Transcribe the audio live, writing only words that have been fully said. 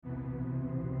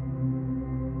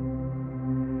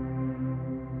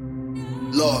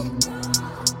Look,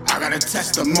 I got a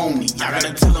testimony. I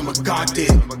gotta tell him what God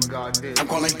did. I'm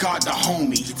calling God the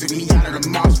homie. He took me out of the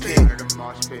mosh pit.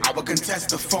 I will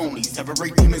contest the phony.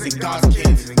 Separate demons and God's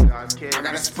kids. I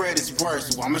gotta spread his word,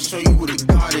 so I'ma show you who the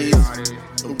God is.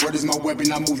 The word is my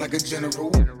weapon. I move like a general.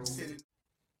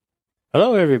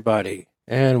 Hello, everybody,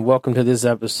 and welcome to this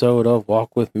episode of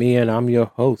Walk With Me, and I'm your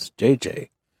host, JJ.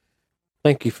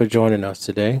 Thank you for joining us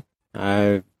today.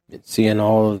 I've been seeing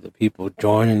all of the people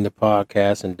joining the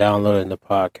podcast and downloading the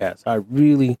podcast. I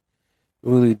really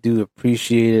do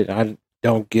appreciate it. I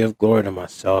don't give glory to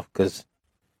myself because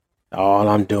all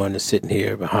I'm doing is sitting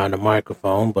here behind the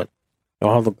microphone, but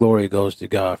all the glory goes to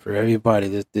God for everybody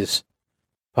that this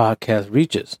podcast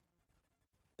reaches.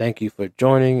 Thank you for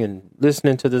joining and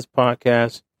listening to this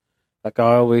podcast. Like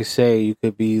I always say, you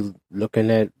could be looking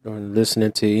at or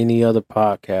listening to any other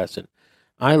podcast. And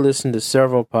I listen to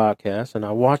several podcasts and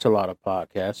I watch a lot of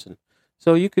podcasts. And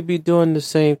so you could be doing the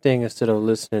same thing instead of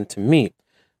listening to me.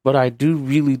 But I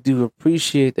really do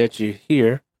appreciate that you're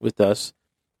here with us.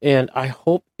 And I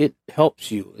hope it helps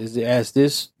you as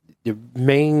this, the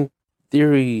main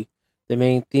theory, the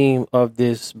main theme of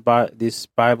this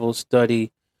Bible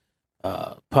study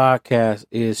podcast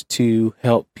is to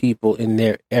help people in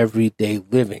their everyday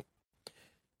living.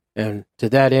 And to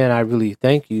that end, I really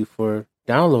thank you for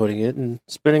downloading it and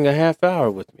spending a half hour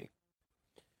with me.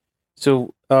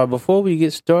 So before we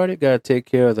get started, got to take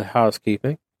care of the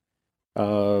housekeeping.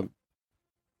 Take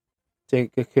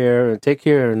care and check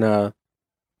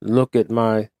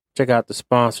out the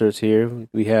sponsors here.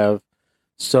 We have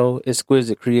So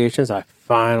Exquisite Creations. I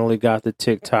finally got the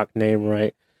TikTok name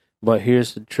right. But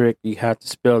here's the trick. You have to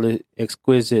spell it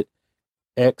exquisite,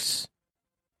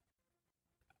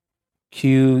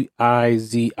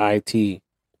 XQIZIT,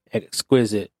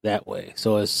 exquisite that way.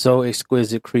 So it's So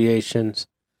Exquisite Creations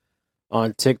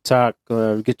on TikTok.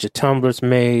 Get your tumblers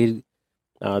made.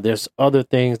 There's other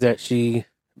things that she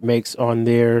makes on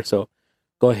there. So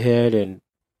go ahead and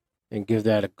give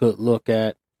that a good look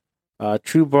at.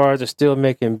 True Bars are still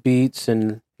making beats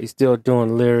and he's still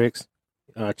doing lyrics.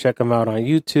 Check them out on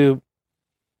YouTube.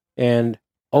 And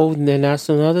then that's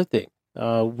another thing.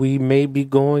 We may be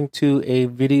going to a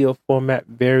video format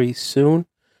very soon.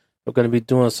 We're going to be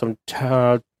doing some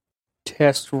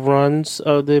test runs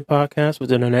of the podcast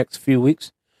within the next few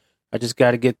weeks. I just got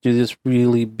to get through this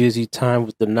really busy time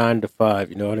with the 9 to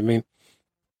 5. You know what I mean?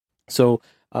 So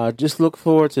just look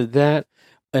forward to that.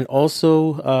 And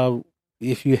also,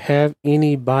 if you have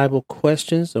any Bible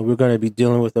questions, and we're going to be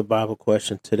dealing with a Bible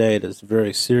question today that's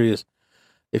very serious.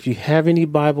 If you have any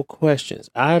Bible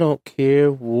questions, I don't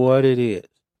care what it is.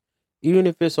 Even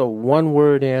if it's a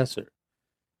one-word answer,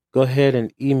 go ahead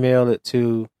and email it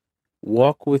to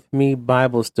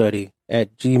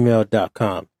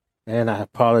walkwithmebiblestudy@gmail.com. And I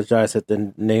apologize that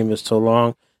the name is so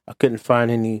long. I couldn't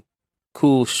find any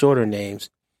cool, shorter names.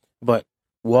 But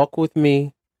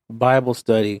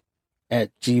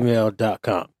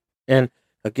walkwithmebiblestudy@gmail.com. And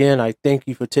again, I thank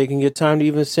you for taking your time to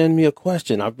even send me a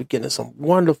question. I've been getting some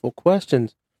wonderful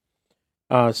questions.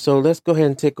 So let's go ahead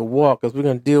and take a walk because we're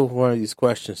going to deal with one of these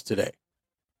questions today.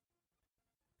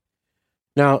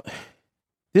 Now,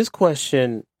 this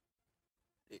question,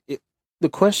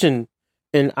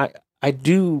 and I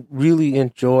do really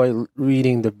enjoy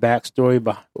reading the backstory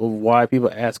of why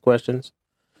people ask questions.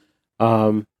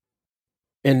 And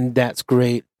that's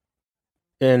great.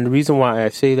 And the reason why I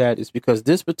say that is because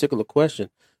this particular question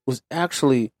was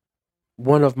actually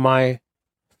one of my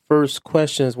first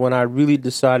questions when I really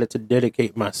decided to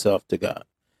dedicate myself to God.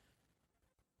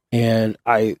 And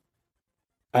I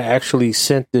actually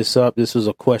sent this up. This was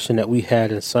a question that we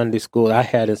had in Sunday school. I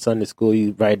had in Sunday school.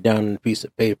 You write down on a piece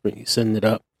of paper and you send it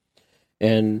up.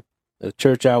 And the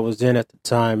church I was in at the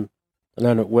time,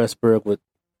 Leonard Westberg, would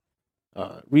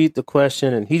read the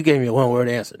question, and he gave me a one-word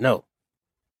answer: no.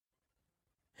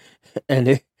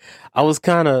 And I was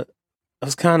kind of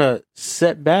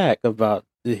set back about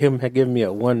him giving me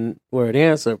a one-word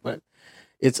answer, but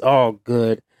it's all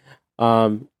good.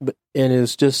 And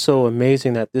it's just so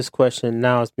amazing that this question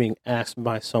now is being asked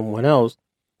by someone else,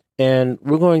 and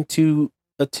we're going to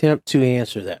attempt to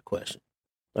answer that question.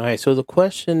 All right. So the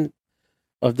question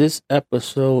of this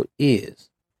episode is: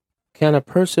 can a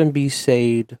person be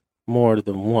saved more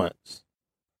than once?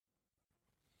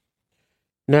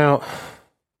 Now,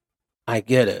 I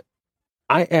get it.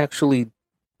 I actually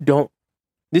don't.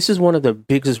 This is one of the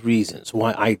biggest reasons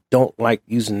why I don't like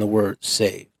using the word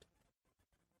saved.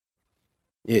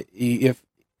 If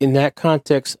in that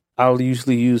context, I'll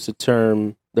usually use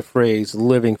the phrase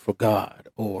living for God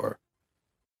or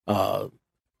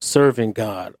serving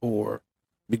God or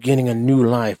beginning a new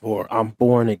life or I'm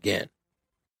born again.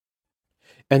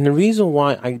 And the reason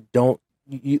why I don't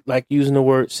like using the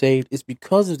word saved is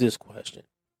because of this question.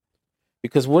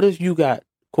 Because what if you got,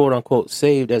 quote unquote,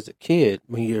 saved as a kid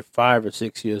when you're 5 or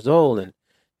 6 years old, and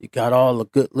you got all the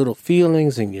good little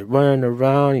feelings, and you're running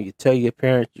around and you tell your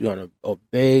parents you're going to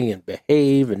obey and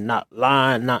behave and not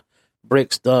lie and not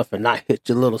break stuff and not hit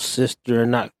your little sister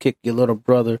and not kick your little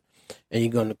brother. And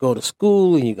you're going to go to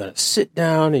school and you're going to sit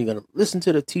down and you're going to listen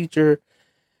to the teacher.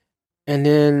 And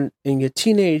then in your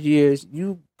teenage years,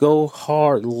 you go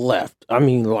hard left. I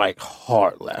mean, like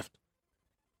hard left.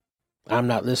 I'm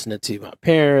not listening to my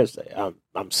parents.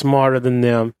 I'm smarter than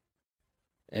them.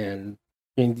 And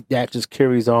that just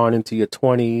carries on into your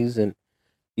 20s, and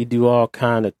you do all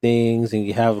kind of things, and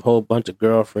you have a whole bunch of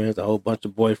girlfriends, a whole bunch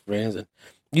of boyfriends, and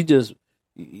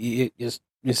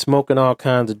you're smoking all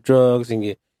kinds of drugs,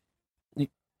 and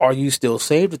are you still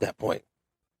saved at that point?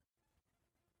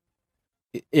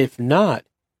 If not,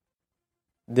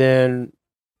 then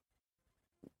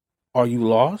are you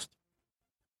lost?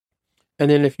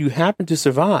 And then if you happen to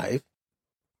survive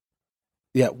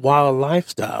that wild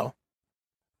lifestyle,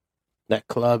 that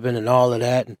clubbing and all of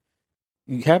that, and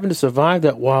you happen to survive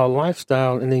that wild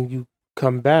lifestyle, and then you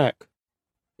come back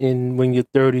when you're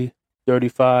 30,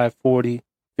 35, 40,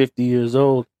 50 years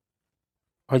old,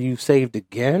 are you saved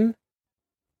again?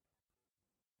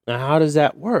 Now, how does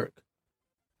that work?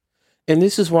 And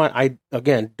this is why I,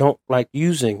 again, don't like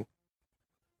using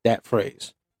that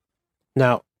phrase.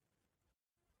 Now,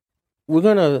 we're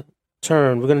going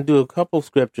to do a couple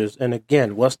scriptures. And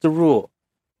again, what's the rule?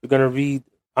 I'm going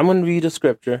to read a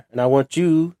scripture, and I want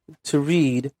you to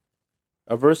read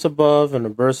a verse above and a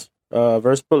verse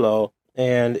below.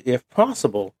 And if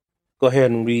possible, go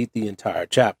ahead and read the entire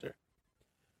chapter.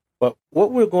 But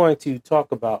what we're going to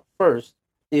talk about first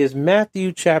is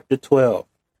Matthew chapter 12.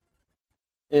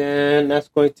 And that's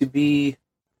going to be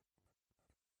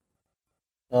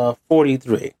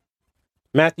 43.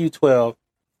 Matthew 12,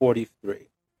 43.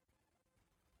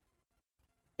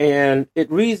 And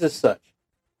it reads as such.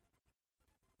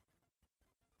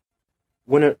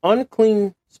 When an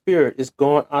unclean spirit is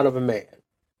gone out of a man,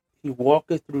 he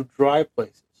walketh through dry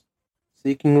places,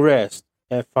 seeking rest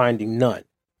and finding none.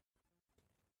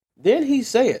 Then he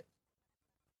saith,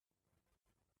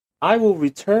 I will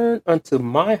return unto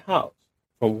my house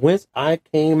from whence I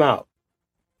came out.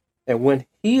 And when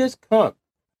he is come,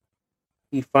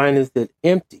 he findeth it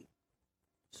empty,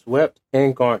 swept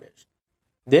and garnished.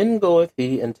 Then goeth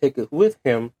he and taketh with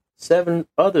him 7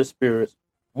 other spirits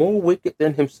more wicked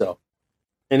than himself,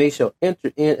 and they shall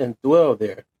enter in and dwell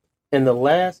there. And the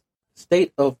last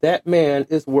state of that man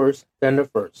is worse than the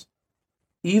first.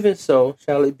 Even so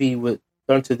shall it be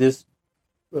unto this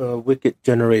wicked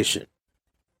generation.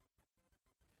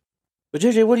 But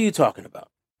JJ, what are you talking about?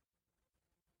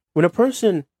 When a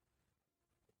person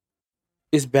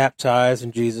is baptized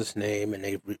in Jesus' name and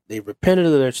they repented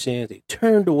of their sins, they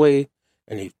turned away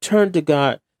and they turned to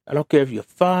God. I don't care if you're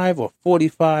 5 or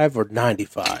 45 or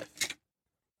 95.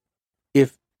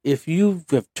 If you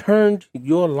have turned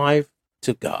your life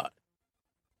to God,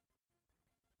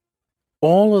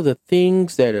 all of the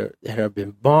things that have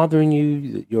been bothering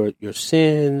you, your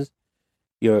sins,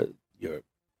 your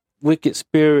wicked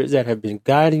spirits that have been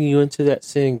guiding you into that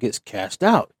sin gets cast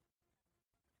out.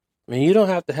 I mean, you don't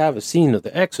have to have a scene of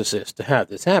The Exorcist to have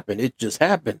this happen. It just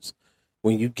happens.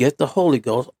 When you get the Holy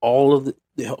Ghost, the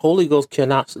Holy Ghost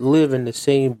cannot live in the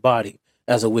same body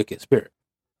as a wicked spirit.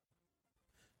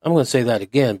 I'm going to say that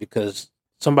again because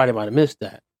somebody might have missed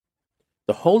that.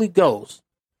 The Holy Ghost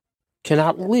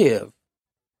cannot live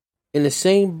in the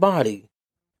same body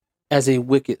as a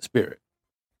wicked spirit.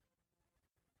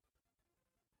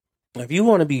 If you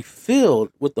want to be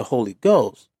filled with the Holy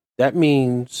Ghost, that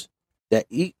means that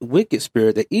wicked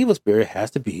spirit, the evil spirit, has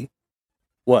to be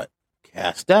what?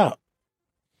 Cast out.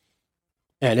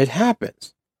 And it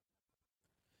happens.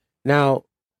 Now,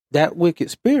 that wicked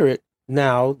spirit,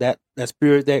 that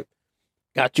spirit that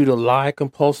got you to lie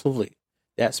compulsively,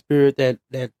 that spirit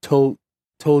that told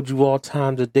you all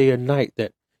times of day or night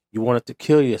that you wanted to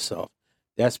kill yourself,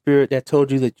 that spirit that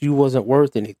told you that you wasn't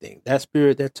worth anything, that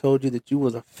spirit that told you that you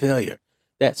was a failure,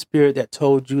 that spirit that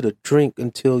told you to drink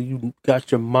until you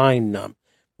got your mind numb,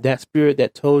 that spirit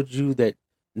that told you that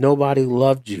nobody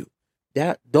loved you,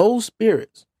 those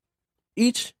spirits,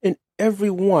 each and every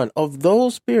one of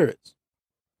those spirits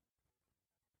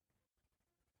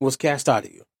was cast out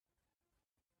of you.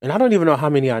 And I don't even know how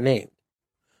many I named.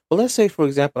 But let's say, for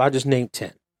example, I just named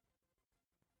 10.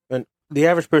 And the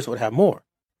average person would have more.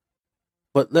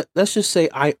 But let's just say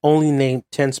I only named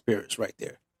 10 spirits right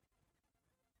there.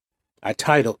 I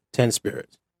titled 10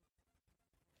 spirits.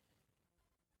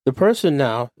 The person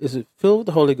now is filled with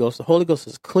the Holy Ghost. The Holy Ghost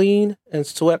has cleaned and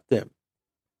swept them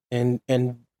and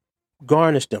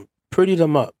garnished them, prettied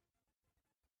them up.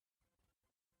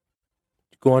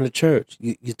 Going to church,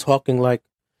 you're talking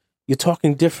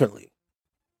differently.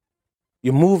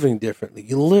 You're moving differently.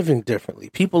 You're living differently.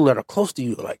 People that are close to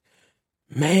you are like,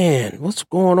 man, what's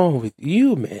going on with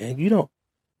you, man? You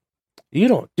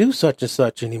don't do such and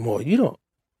such anymore. You don't.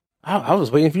 I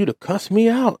was waiting for you to cuss me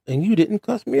out, and you didn't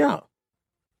cuss me out.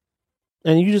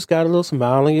 And you just got a little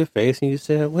smile on your face, and you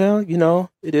said, well,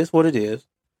 it is what it is.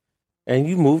 And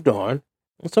you moved on.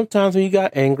 And sometimes when you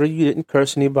got angry, you didn't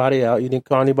curse anybody out. You didn't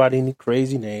call anybody any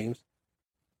crazy names.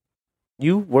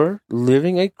 You were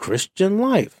living a Christian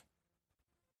life.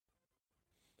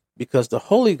 Because the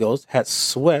Holy Ghost had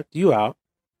swept you out,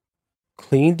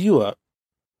 cleaned you up,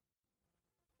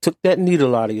 took that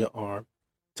needle out of your arm,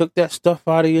 took that stuff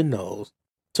out of your nose,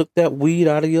 took that weed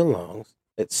out of your lungs,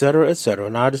 etc., etc.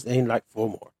 And I just ain't like 4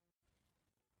 more.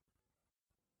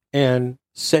 And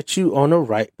set you on the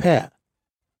right path.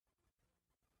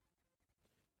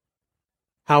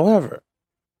 However,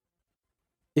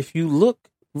 if you look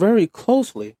very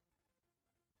closely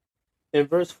in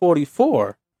verse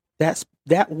 44, that's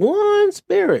that one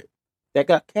spirit that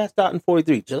got cast out in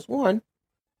 43, just one,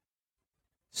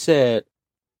 said,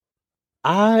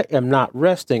 I am not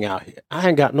resting out here. I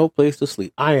ain't got no place to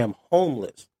sleep. I am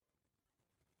homeless.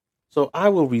 So I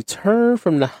will return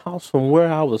from the house from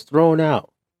where I was thrown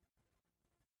out.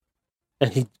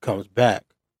 And he comes back.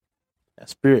 That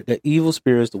spirit, the evil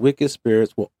spirits, the wicked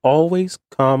spirits will always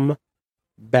come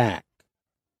back.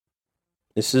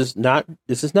 This is not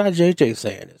JJ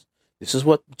saying this. This is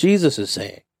what Jesus is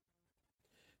saying.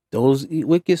 Those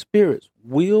wicked spirits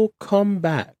will come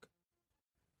back.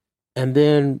 And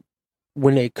then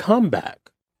when they come back,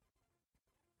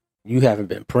 you haven't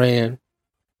been praying.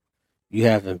 You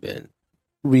haven't been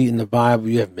reading the Bible.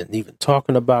 You haven't been even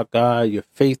talking about God. Your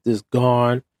faith is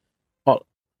gone.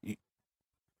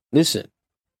 Listen,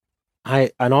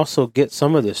 I also get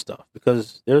some of this stuff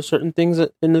because there are certain things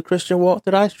in the Christian walk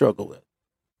that I struggle with.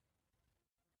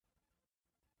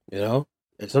 And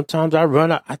sometimes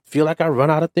I feel like I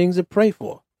run out of things to pray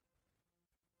for.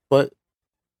 But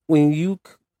when you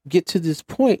get to this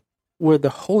point where the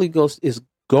Holy Ghost is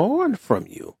gone from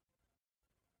you,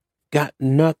 got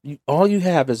nothing, all you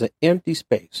have is an empty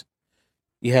space.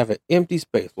 You have an empty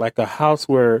space, like a house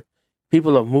where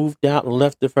people have moved out and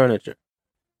left the furniture.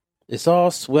 It's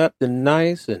all swept and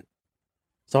nice, and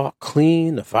it's all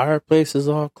clean. The fireplace is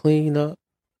all cleaned up.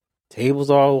 Tables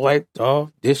all wiped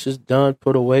off. Dishes done,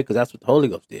 put away, because that's what the Holy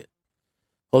Ghost did.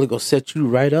 Holy Ghost set you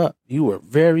right up. You were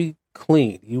very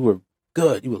clean. You were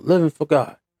good. You were living for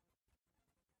God.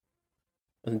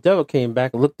 And the devil came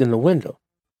back and looked in the window.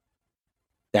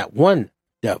 That one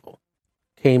devil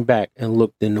came back and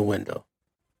looked in the window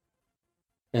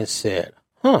and said,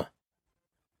 God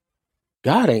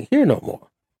ain't here no more.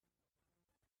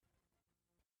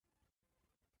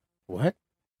 What?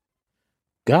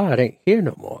 God ain't here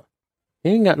no more.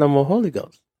 He ain't got no more Holy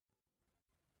Ghost.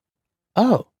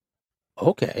 Oh,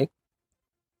 okay.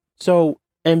 So,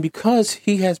 and because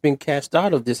he has been cast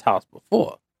out of this house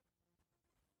before,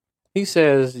 he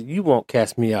says, you won't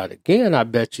cast me out again, I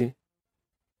bet you.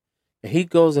 And he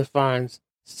goes and finds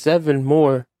 7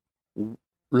 more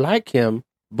like him,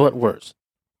 but worse.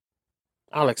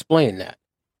 I'll explain that.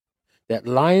 That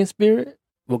lion spirit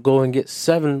will go and get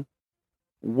 7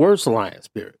 worse lion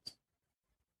spirits.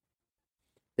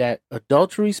 That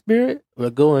adultery spirit will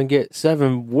go and get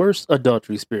 7 worse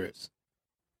adultery spirits.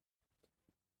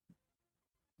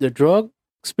 The drug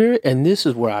spirit, and this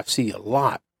is where I see a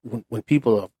lot when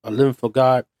people are living for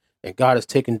God and God is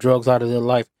taking drugs out of their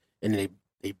life and they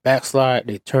backslide,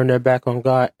 they turn their back on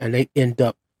God, and they end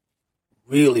up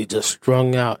really just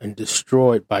strung out and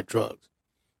destroyed by drugs.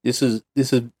 This is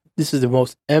the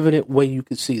most evident way you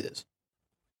could see this.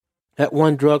 That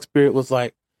one drug spirit was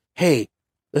like, hey,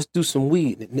 let's do some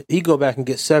weed. And he go back and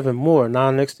get 7 more. Now,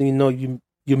 next thing you know, you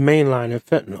mainline in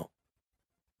fentanyl.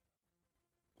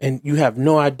 And you have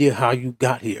no idea how you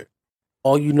got here.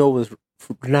 All you know is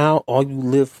now all you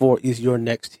live for is your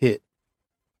next hit.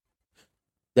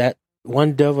 That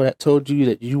one devil that told you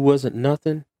that you wasn't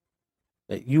nothing,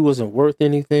 that you wasn't worth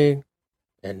anything,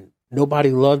 and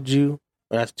nobody loved you,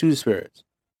 well, that's 2 spirits.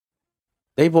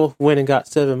 They both went and got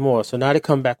 7 more, so now they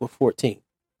come back with 14.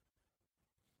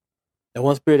 That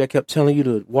one spirit that kept telling you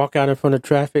to walk out in front of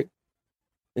traffic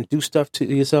and do stuff to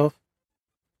yourself,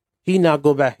 he now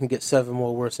go back and get 7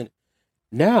 more worse. And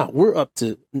now we're up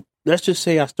to, let's just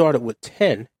say I started with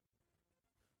 10.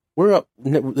 We're up,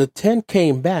 the 10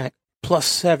 came back plus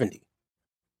 70.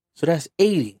 So that's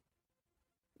 80.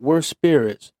 worse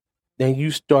spirits than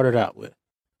you started out with.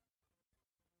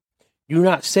 You're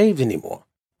not saved anymore.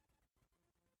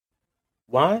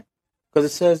 Why? Because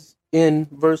it says in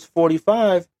verse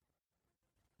 45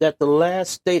 that the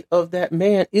last state of that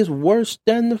man is worse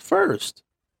than the first.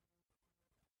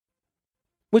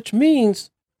 Which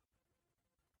means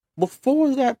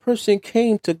before that person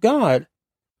came to God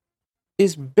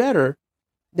is better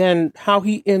than how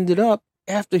he ended up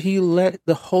after he let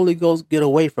the Holy Ghost get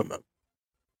away from him.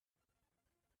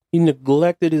 He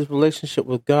neglected his relationship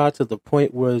with God to the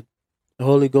point where the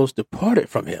Holy Ghost departed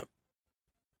from him.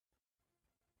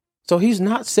 So he's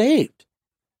not saved.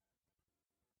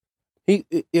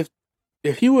 If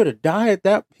he were to die at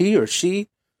that, he or she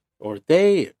or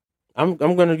they, I'm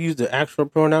going to use the actual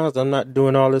pronouns. I'm not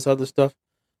doing all this other stuff.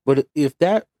 But if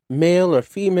that male or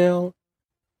female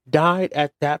died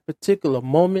at that particular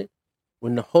moment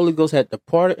when the Holy Ghost had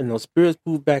departed and those spirits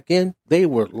moved back in, they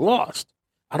were lost.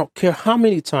 I don't care how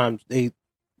many times they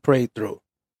prayed through.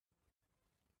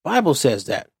 Bible says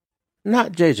that,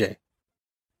 not JJ.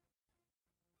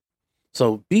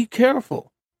 So be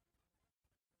careful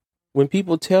when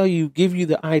people give you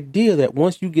the idea that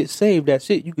once you get saved, that's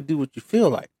it. You can do what you feel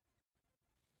like.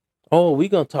 Oh, we're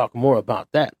going to talk more about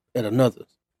that at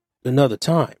another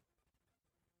time.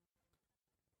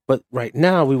 But right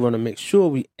now, we want to make sure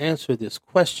we answer this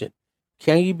question.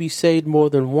 Can you be saved more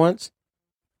than once?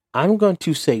 I'm going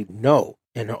to say no.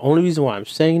 And the only reason why I'm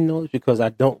saying no is because I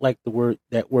don't like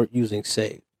that word using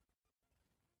saved.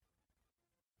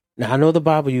 Now, I know the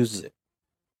Bible uses it.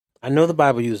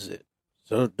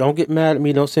 So don't get mad at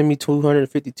me. Don't send me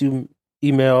 252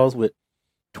 emails with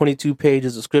 22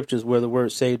 pages of scriptures where the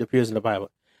word saved appears in the Bible.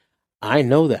 I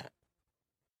know that.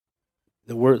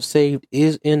 The word saved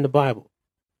is in the Bible.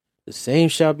 The same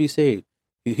shall be saved.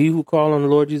 He who call on the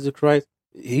Lord Jesus Christ,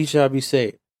 he shall be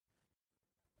saved.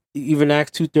 Even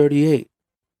Acts 2:38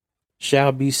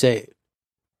 shall be saved.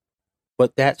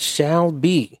 But that shall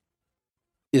be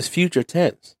is future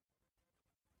tense.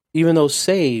 Even though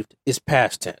saved is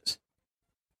past tense.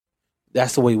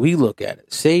 That's the way we look at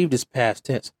it. Saved is past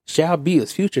tense. Shall be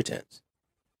is future tense.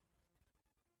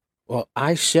 Well,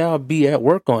 I shall be at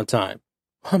work on time.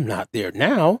 I'm not there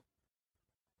now.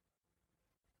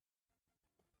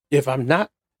 If I'm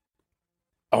not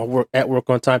at work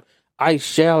on time, I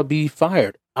shall be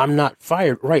fired. I'm not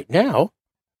fired right now.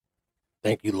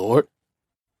 Thank you, Lord.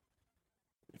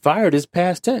 Fired is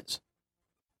past tense.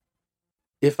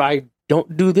 If I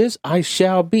don't do this, I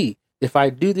shall be. If I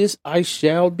do this, I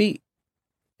shall be.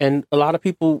 And a lot of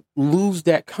people lose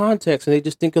that context and they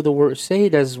just think of the word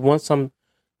saved as once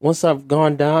I've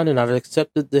gone down and I've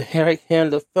accepted the right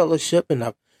hand of fellowship and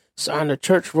I've signed a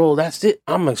church roll, that's it.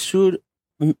 I'm assured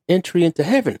entry into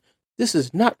heaven. This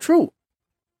is not true.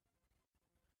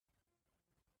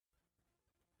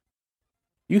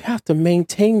 You have to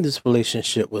maintain this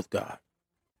relationship with God.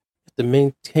 You have to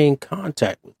maintain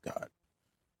contact with God.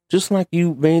 Just like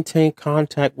you maintain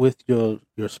contact with your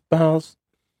spouse,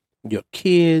 your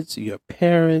kids, your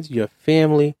parents, your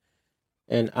family.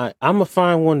 And I'm a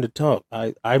fine one to talk.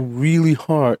 I'm really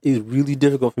hard. It's really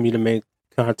difficult for me to make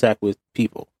contact with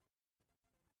people.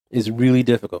 It's really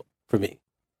difficult for me.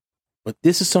 But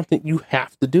this is something you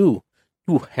have to do.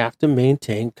 You have to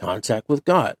maintain contact with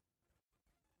God.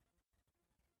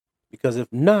 Because if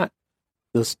not,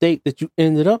 the state that you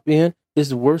ended up in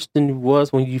is worse than it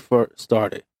was when you first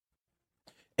started.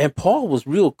 And Paul was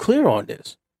real clear on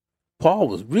this. Paul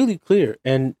was really clear.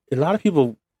 And a lot of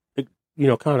people,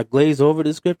 kind of glaze over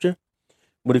the scripture.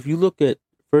 But if you look at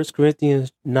 1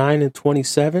 Corinthians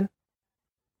 9:27,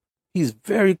 he's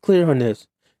very clear on this.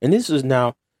 And this is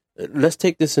now, let's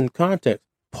take this in context.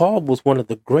 Paul was one of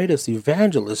the greatest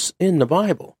evangelists in the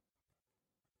Bible.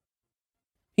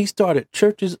 He started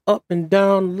churches up and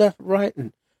down, left, right,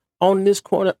 and on this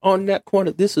corner, on that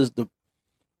corner.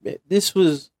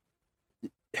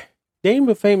 Name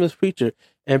a famous preacher,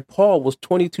 and Paul was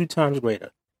 22 times greater.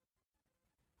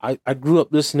 I grew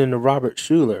up listening to Robert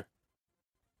Schuller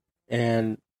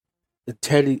and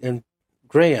Teddy and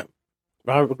Graham,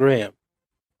 Robert Graham.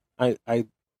 I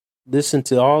listened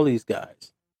to all these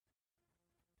guys.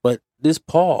 But this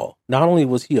Paul, not only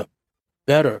was he a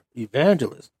better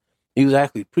evangelist, he was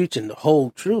actually preaching the whole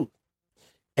truth.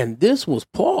 And this was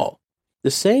Paul,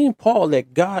 the same Paul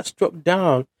that God struck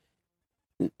down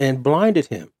and blinded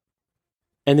him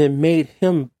and then made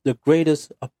him the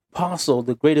greatest apostle,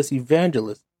 the greatest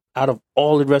evangelist out of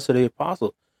all the rest of the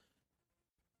apostles.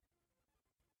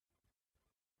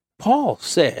 Paul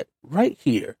said right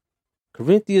here,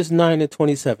 Corinthians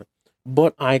 9:27,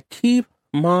 but I keep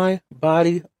my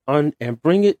body and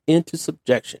bring it into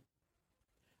subjection.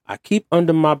 I keep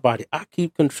under my body. I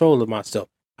keep control of myself.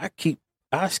 I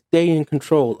stay in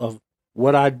control of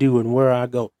what I do and where I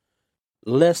go.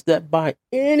 Lest that by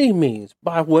any means,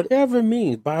 by whatever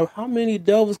means, by how many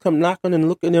devils come knocking and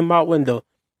looking in my window,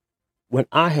 when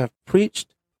I have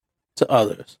preached to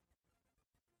others,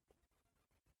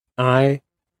 I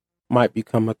might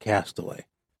become a castaway.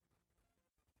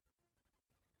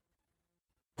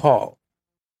 Paul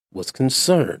was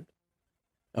concerned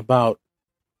about,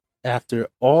 after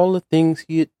all the things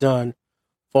he had done,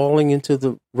 falling into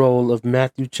the role of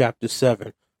Matthew chapter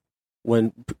 7,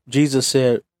 when Jesus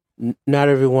said, not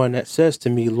everyone that says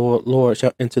to me, Lord, Lord,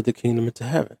 shall enter the kingdom into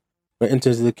heaven, or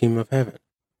enters the kingdom of heaven.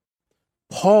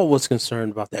 Paul was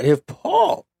concerned about that. If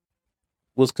Paul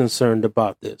was concerned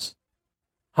about this,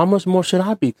 how much more should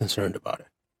I be concerned about it?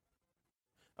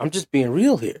 I'm just being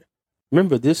real here.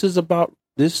 Remember, this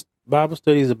Bible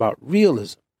study is about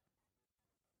realism.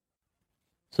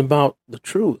 It's about the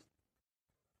truth.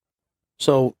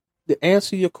 So to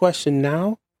answer your question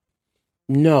now,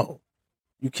 no.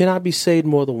 You cannot be saved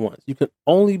more than once. You can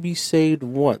only be saved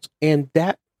once. And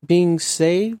that being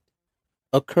saved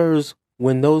occurs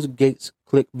when those gates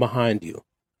click behind you.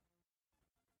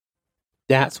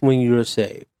 That's when you're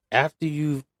saved. After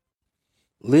you've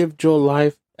lived your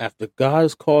life, after God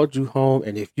has called you home,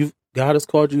 and if God has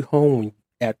called you home, when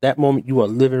at that moment you are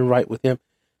living right with Him,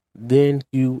 then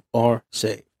you are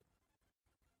saved.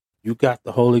 You got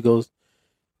the Holy Ghost.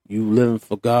 You living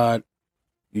for God.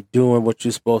 You're doing what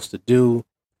you're supposed to do.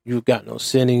 You've got no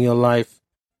sin in your life.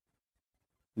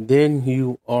 Then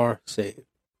you are saved.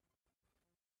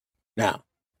 Now,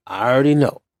 I already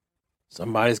know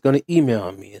somebody's going to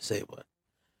email me and say, "What?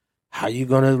 How you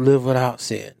going to live without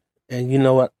sin?" And you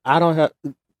know what?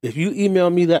 If you email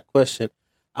me that question,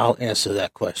 I'll answer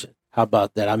that question. How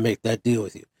about that? I make that deal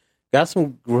with you. Got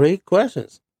some great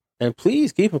questions. And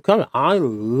please keep them coming. I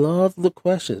love the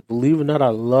questions. Believe it or not, I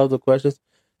love the questions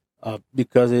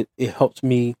because it helps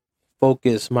me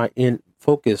focus my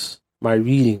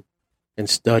reading and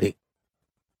study.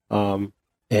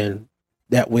 And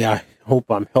that way I hope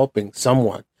I'm helping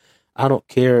someone. I don't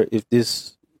care if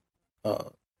this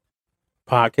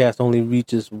podcast only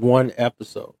reaches one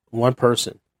episode, one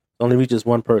person. Only reaches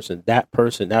one person. That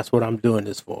person, that's what I'm doing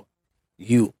this for.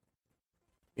 You.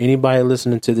 Anybody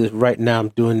listening to this right now, I'm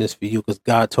doing this for you because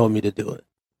God told me to do it.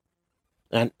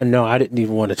 And no, I didn't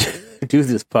even want to do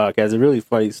this podcast. It's a really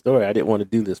funny story. I didn't want to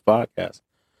do this podcast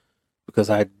because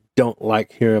I don't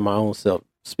like hearing my own self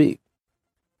speak.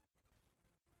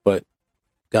 But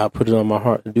God put it on my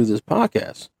heart to do this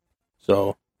podcast.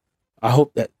 So I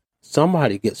hope that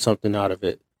somebody gets something out of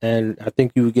it. And I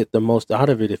think you would get the most out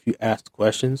of it if you asked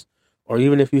questions, or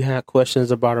even if you had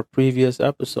questions about a previous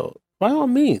episode. By all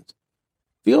means,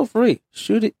 feel free.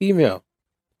 Shoot an email.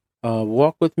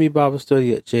 Walk with me Bible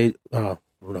Study at it's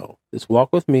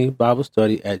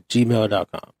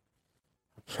walkwithmebiblestudy@gmail.com.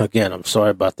 Again, I'm sorry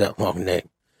about that long name.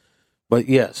 But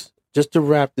yes, just to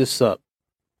wrap this up,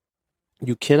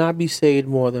 you cannot be saved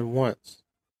more than once.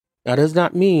 That does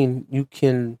not mean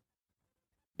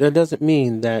that doesn't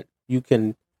mean that you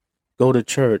can go to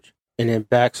church and then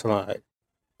backslide.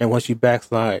 And once you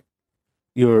backslide,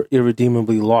 you're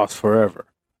irredeemably lost forever.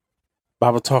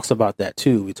 Bible talks about that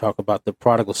too. We talk about the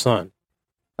prodigal son.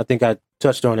 I think I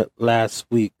touched on it last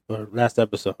week or last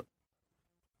episode.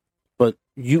 But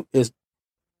you're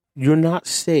not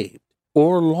saved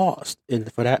or lost,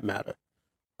 for that matter,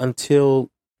 until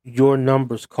your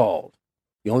number's called.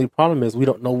 The only problem is we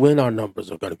don't know when our numbers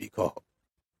are going to be called.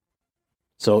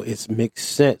 So it makes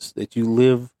sense that you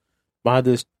live by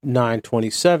this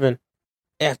 9:27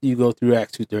 after you go through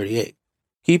Acts 2:38,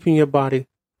 keeping your body,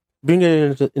 bringing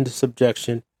it into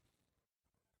subjection,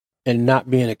 and not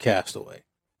being a castaway.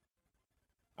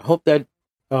 I hope that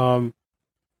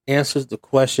answers the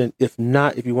question. If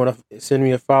not, if you want to send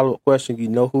me a follow-up question, you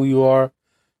know who you are.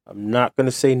 I'm not going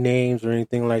to say names or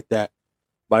anything like that.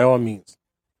 By all means,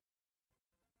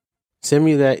 send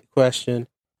me that question.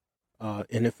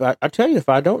 And if I tell you, if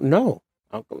I don't know,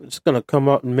 I'm just going to come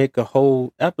up and make a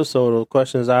whole episode of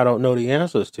questions I don't know the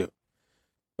answers to.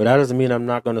 But that doesn't mean I'm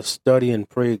not going to study and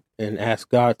pray and ask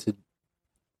God to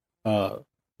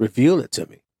reveal it to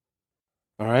me.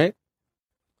 All right.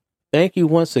 Thank you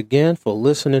once again for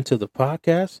listening to the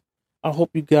podcast. I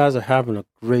hope you guys are having a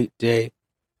great day,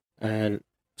 and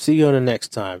see you on the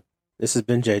next time. This has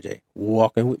been JJ,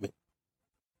 walking with me.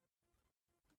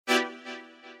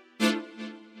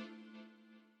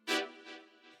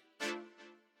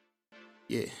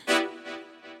 Yeah.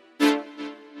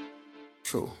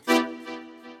 True.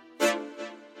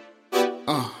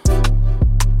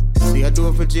 See, I do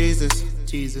it for Jesus.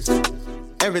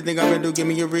 Everything I've been through, give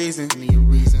me a reason.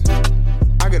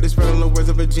 I got this spread of words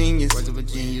of a genius.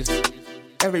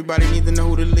 Everybody need to know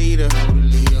who the leader.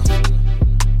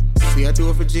 See, I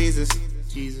do it for Jesus.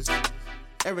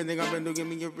 Everything I've been through, give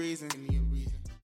me a reason.